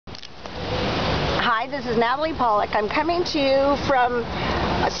this is Natalie Pollock. I'm coming to you from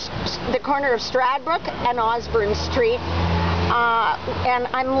the corner of Stradbrook and Osborne Street, and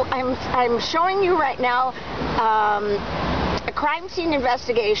I'm showing you right now a crime scene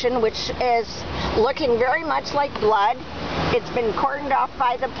investigation, which is looking very much like blood. It's been cordoned off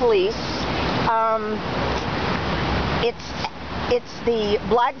by the police. It's the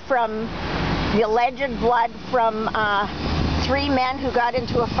blood from the alleged blood from three men who got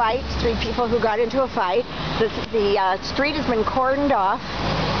into a fight, three people who got into a fight. The street has been cordoned off,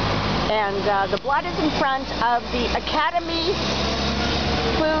 and the blood is in front of the Academy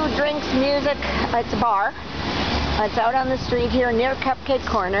Food, Drinks, Music. It's a bar. It's out on the street here near Cupcake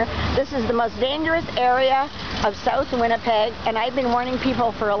Corner. This is the most dangerous area of South Winnipeg, and I've been warning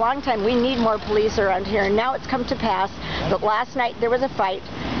people for a long time, we need more police around here. And now it's come to pass that last night there was a fight,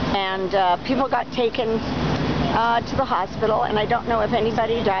 and people got taken to the hospital, and I don't know if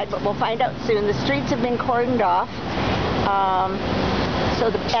anybody died, but we'll find out soon. The streets have been cordoned off.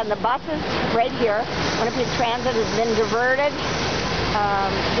 And the buses right here, Winnipeg Transit has been diverted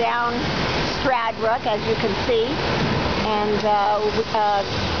down Stradbrook, as you can see, and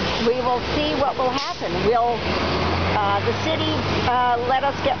we will see what will happen. Will the city let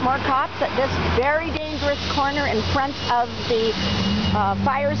us get more cops at this very dangerous corner in front of the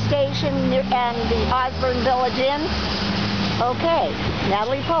fire station and the Osborne Village Inn? Okay,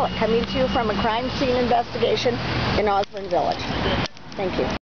 Natalie Pollock coming to you from a crime scene investigation in Osborne Village. Thank you.